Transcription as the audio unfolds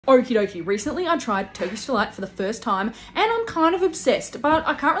Okie dokie, recently I tried Turkish Delight for the first time and I'm kind of obsessed, but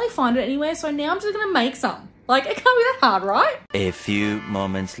I can't really find it anywhere, so now I'm just gonna make some. Like, it can't be that hard, right? A few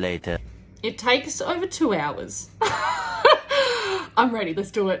moments later. It takes over 2 hours. I'm ready,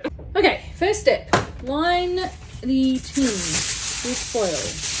 let's do it. Okay, first step. Line the tin with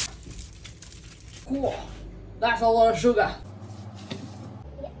foil. Oh, that's a lot of sugar.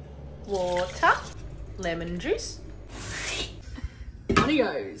 Water, lemon juice.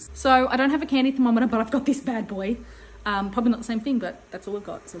 Adios. So I don't have a candy thermometer, but I've got this bad boy. Probably not the same thing, but that's all we've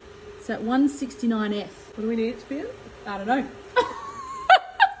got. So it's at 169F. What do we need it to be at? I don't know.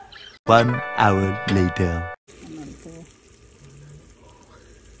 1 hour later. 194.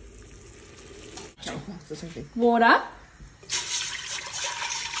 Oh, it's the same thing. Water.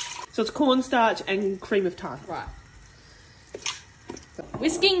 So it's cornstarch and cream of tartar. Right.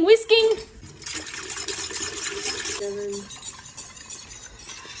 Whisking, whisking. 7.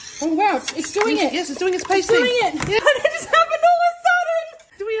 Oh wow, it's doing it. Yes, it's doing its pasting. It's doing it. Yeah. It just happened all of a sudden.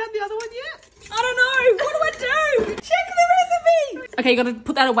 Do we have the other one yet? I don't know. What do I do? Check the recipe. Okay, you got to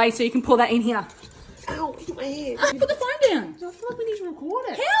put that away so you can pour that in here. Ow, hit my hand. Put the phone down. I feel like we need to record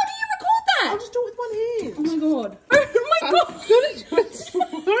it. How do you record that? I'll just do it with one hand. Oh my god. Oh my god. I'm gonna do it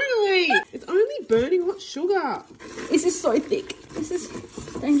slowly. It's only burning hot sugar. This is so thick. This is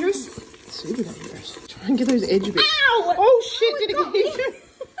dangerous. Super dangerous. Try and get those edge bits. Ow! Oh shit, did it get you?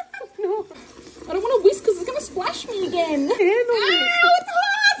 No. I don't want to whisk because it's going to splash me again. Handle it. Ow, it's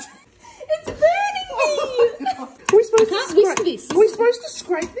hot. It's burning me. Are we supposed I can't to whisk scrape this. Are we supposed to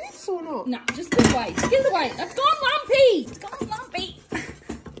scrape this or not? No, just get it away. Just get it away. That's gone lumpy. It's gone lumpy.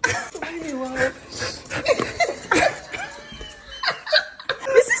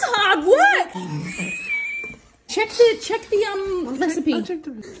 This is hard work. Check the recipe. I'll check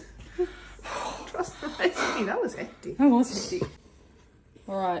the Trust the recipe. That was hectic. That was hectic.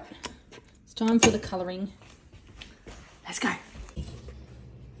 All right, it's time for the colouring. Let's go.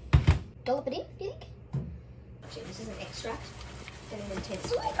 Dollop it in, do you think? Actually, this is an extract and an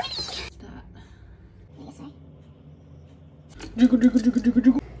intense way. That. Jiggle, jiggle, jiggle, jiggle,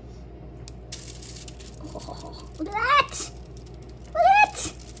 jiggle. Oh, look at that! Look at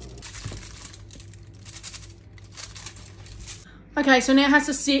it! Okay, so now it has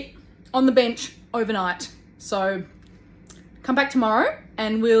to sit on the bench overnight. So come back tomorrow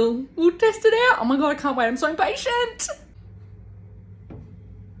and we'll test it out. Oh my god, I can't wait. I'm so impatient.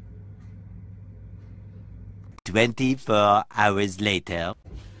 24 hours later.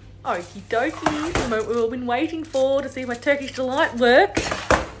 Okie dokie, the moment we've all been waiting for to see if my Turkish Delight worked.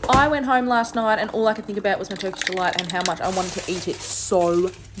 I went home last night and all I could think about was my Turkish Delight and how much I wanted to eat it so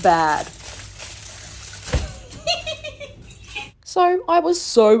bad. So I was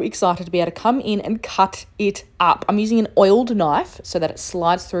so excited to be able to come in and cut it up. I'm using an oiled knife so that it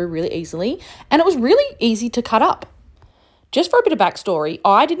slides through really easily, and it was really easy to cut up. Just for a bit of backstory,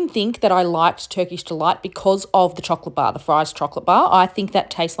 I didn't think that I liked Turkish Delight because of the chocolate bar, the Fry's chocolate bar. I think that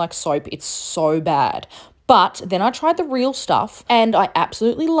tastes like soap. It's so bad. But then I tried the real stuff and I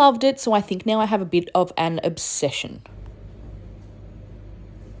absolutely loved it. So I think now I have a bit of an obsession.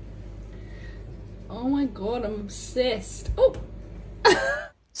 Oh my god, I'm obsessed. Oh.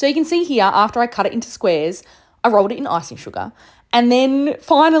 So you can see here, after I cut it into squares, I rolled it in icing sugar. And then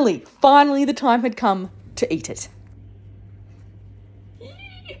finally the time had come to eat it.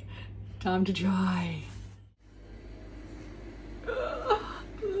 Time to try.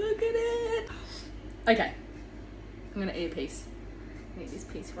 Look at it. Okay, I'm gonna eat a piece. Eat this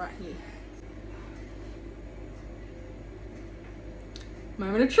piece right here.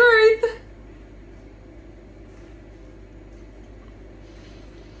 Moment of truth.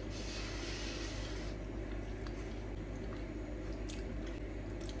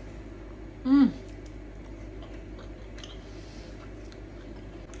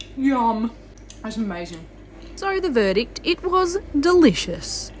 Yum. That's amazing. So the verdict, it was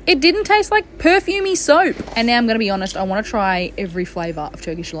delicious. It didn't taste like perfumey soap. And now I'm going to be honest, I want to try every flavour of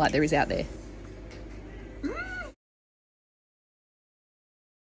Turkish Delight there is out there.